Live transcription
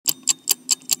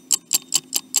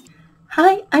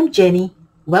Hi, I'm Jenny.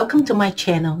 Welcome to my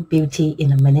channel, Beauty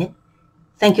in a Minute.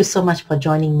 Thank you so much for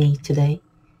joining me today.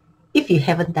 If you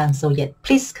haven't done so yet,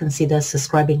 please consider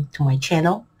subscribing to my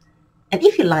channel. And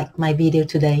if you like my video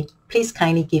today, please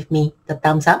kindly give me the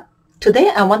thumbs up.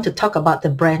 Today, I want to talk about the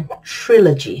brand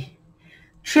Trilogy.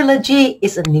 Trilogy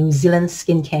is a New Zealand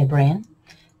skincare brand,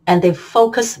 and they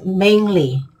focus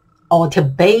mainly on their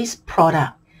base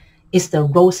product is the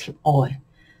rosehip oil.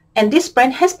 And this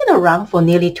brand has been around for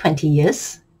nearly 20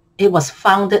 years. It was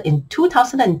founded in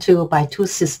 2002 by two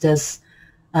sisters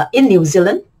in New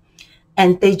Zealand.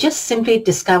 And they just simply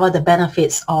discovered the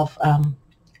benefits of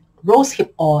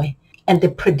rosehip oil. And they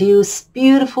produce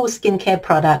beautiful skincare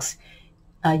products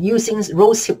using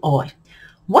rosehip oil.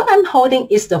 What I'm holding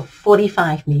is the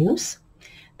 45 mils.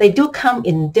 They do come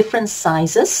in different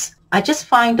sizes. I just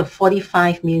find the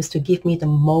 45 mils to give me the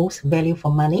most value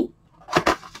for money.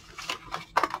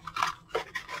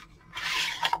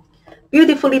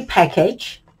 Beautifully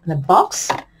packaged in a box,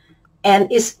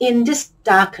 and it's in this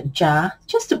dark jar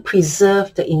just to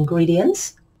preserve the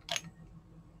ingredients.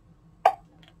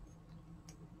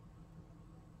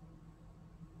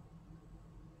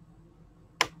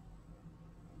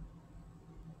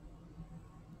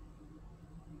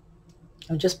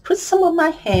 I'll just put some on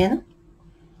my hand.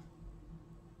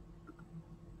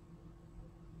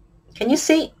 Can you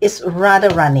see it's rather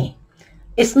runny?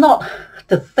 It's not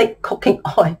the thick cooking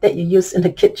oil that you use in the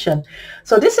kitchen.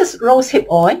 So this is rosehip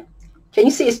oil. Can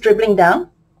you see it's dribbling down?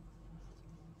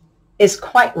 It's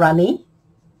quite runny.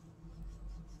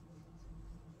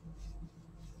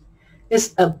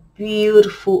 It's a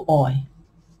beautiful oil.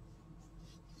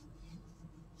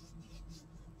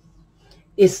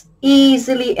 It's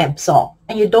easily absorbed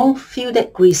and you don't feel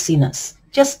that greasiness.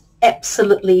 Just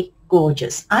absolutely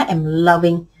gorgeous. I am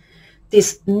loving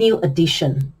this new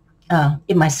addition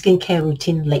in my skincare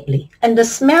routine lately. And the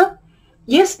smell,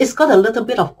 yes, it's got a little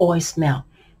bit of oil smell,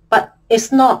 but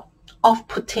it's not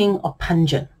off-putting or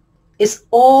pungent. It's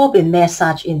all been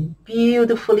massaged in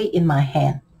beautifully in my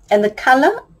hand. And the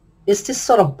color is this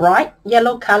sort of bright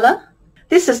yellow color.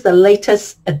 This is the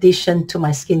latest addition to my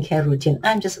skincare routine.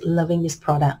 I'm just loving this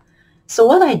product. So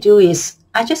what I do is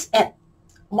I just add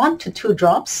 1 to 2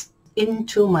 drops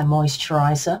into my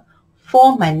moisturizer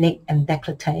for my neck and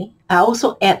décolleté. I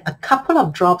also add a couple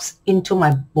of drops into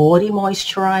my body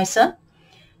moisturizer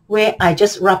where I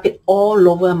just rub it all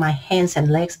over my hands and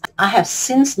legs. I have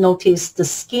since noticed the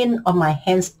skin on my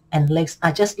hands and legs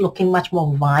are just looking much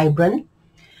more vibrant,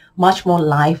 much more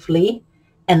lively,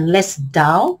 and less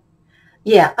dull.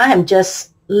 Yeah, I am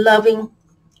just loving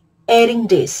adding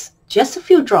this, just a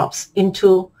few drops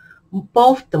into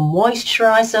both the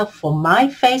moisturizer for my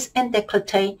face and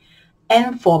décolleté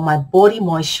and for my body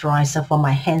moisturizer for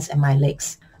my hands and my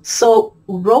legs. So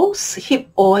rosehip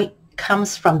oil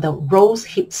comes from the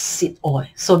rosehip seed oil.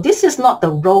 So this is not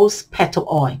the rose petal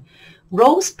oil.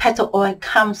 Rose petal oil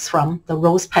comes from the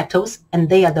rose petals, and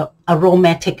they are the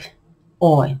aromatic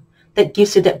oil that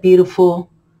gives you that beautiful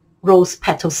rose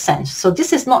petal scent. So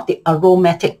this is not the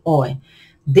aromatic oil.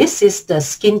 This is the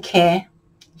skincare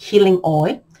healing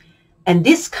oil, and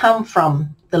this comes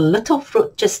from the little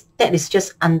fruit that is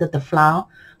just under the flower.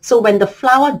 So when the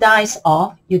flower dies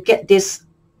off, you get this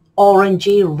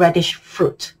orangey reddish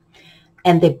fruit,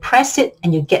 and they press it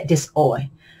and you get this oil.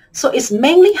 So it's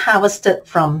mainly harvested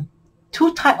from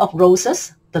 2 types of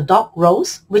roses, the dog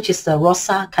rose, which is the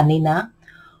Rosa canina,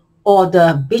 or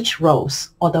the beach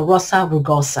rose, or the Rosa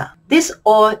rugosa. This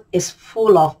oil is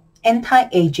full of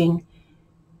anti-aging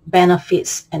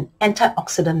benefits and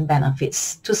antioxidant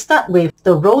benefits. To start with,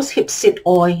 the rosehip seed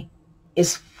oil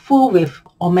is full with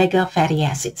omega fatty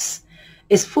acids.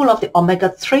 It's full of the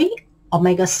omega-3,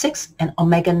 omega-6, and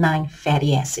omega-9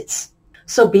 fatty acids.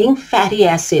 So being fatty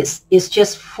acids is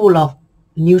just full of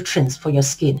nutrients for your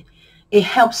skin. It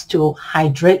helps to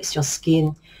hydrate your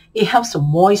skin. It helps to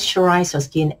moisturize your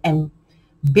skin and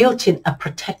build in a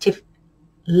protective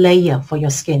layer for your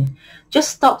skin.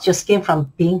 Just stops your skin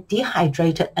from being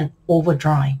dehydrated and over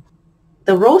dry.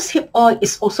 The rosehip oil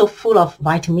is also full of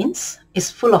vitamins.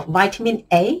 It's full of vitamin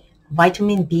A,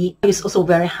 vitamin B. It's also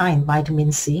very high in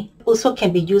vitamin C. It also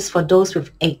can be used for those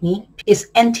with acne. It's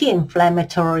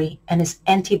anti-inflammatory and it's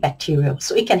antibacterial.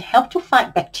 So it can help to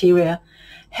fight bacteria,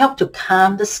 help to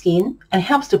calm the skin, and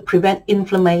helps to prevent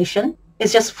inflammation.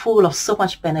 It's just full of so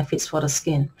much benefits for the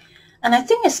skin. And I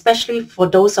think especially for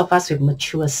those of us with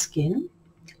mature skin,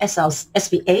 as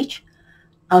we age,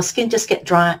 our skin just get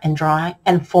drier and drier.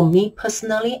 And for me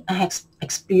personally, I have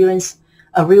experienced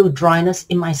a real dryness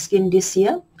in my skin this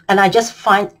year. And I just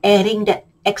find adding that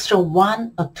extra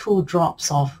 1 or 2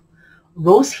 drops of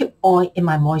rosehip oil in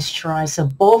my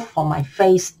moisturizer, both for my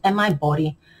face and my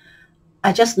body,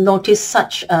 I just noticed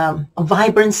such a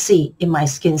vibrancy in my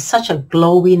skin, such a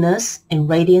glowiness and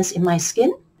radiance in my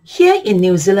skin. Here in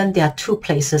New Zealand, there are two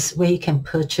places where you can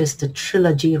purchase the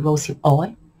Trilogy Rosehip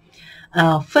Oil.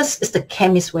 First is the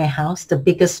Chemist Warehouse, the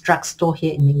biggest drugstore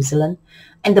here in New Zealand.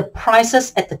 And the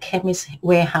prices at the Chemist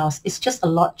Warehouse is just a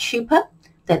lot cheaper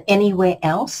than anywhere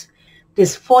else.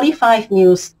 This 45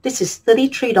 mils, this is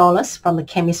 $33 from the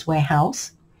Chemist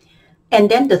Warehouse. And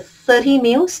then the 30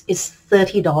 mils is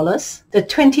 $30. The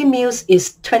 20 mils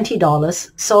is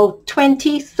 $20. So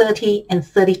 $20, $30, and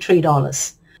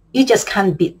 $33. You just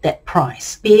can't beat that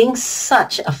price. Being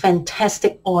such a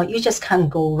fantastic oil, you just can't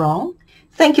go wrong.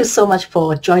 Thank you so much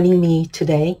for joining me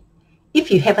today.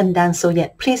 If you haven't done so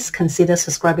yet, please consider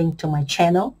subscribing to my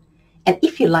channel. And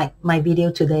if you like my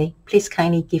video today, please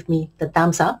kindly give me the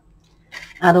thumbs up.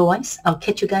 Otherwise, I'll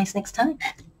catch you guys next time.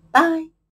 Bye.